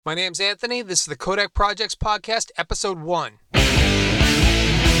My name's Anthony. This is the Kodak Projects Podcast, Episode 1. This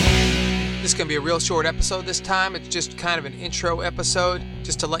is going to be a real short episode this time. It's just kind of an intro episode,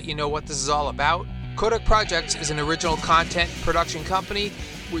 just to let you know what this is all about. Kodak Projects is an original content production company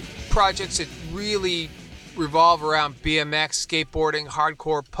with projects that really revolve around BMX, skateboarding,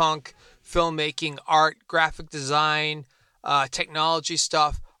 hardcore punk, filmmaking, art, graphic design, technology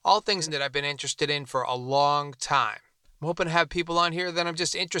stuff, all things that I've been interested in for a long time. I'm hoping to have people on here that I'm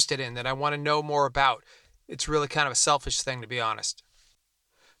just interested in, that I want to know more about. It's really kind of a selfish thing, to be honest.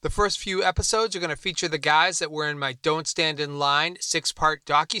 The first few episodes are going to feature the guys that were in my Don't Stand in Line 6-part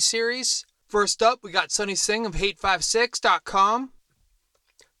docuseries. First up, we got Sonny Singh of Hate56.com.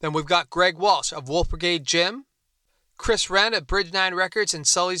 Then we've got Greg Walsh of Wolf Brigade Gym, Chris Wren of Bridge 9 Records and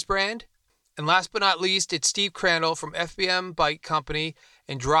Sully's Brand, and last but not least, it's Steve Crandall from FBM Bike Company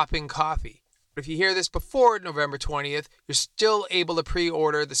and Dropping Coffee. But if you hear this before November 20th, you're still able to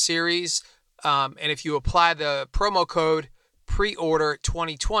pre-order the series. And if you apply the promo code PREORDER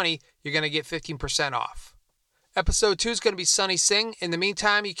 2020, you're going to get 15% off. Episode 2 is going to be Sonny Singh. In the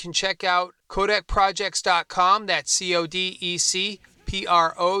meantime, you can check out KodakProjects.com. That's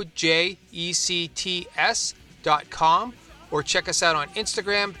CODECPROJECTS.com. Or check us out on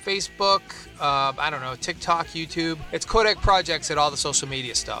Instagram, Facebook, TikTok, YouTube. It's Kodak Projects at all the social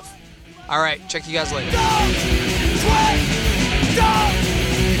media stuff. All right, check you guys later. Don't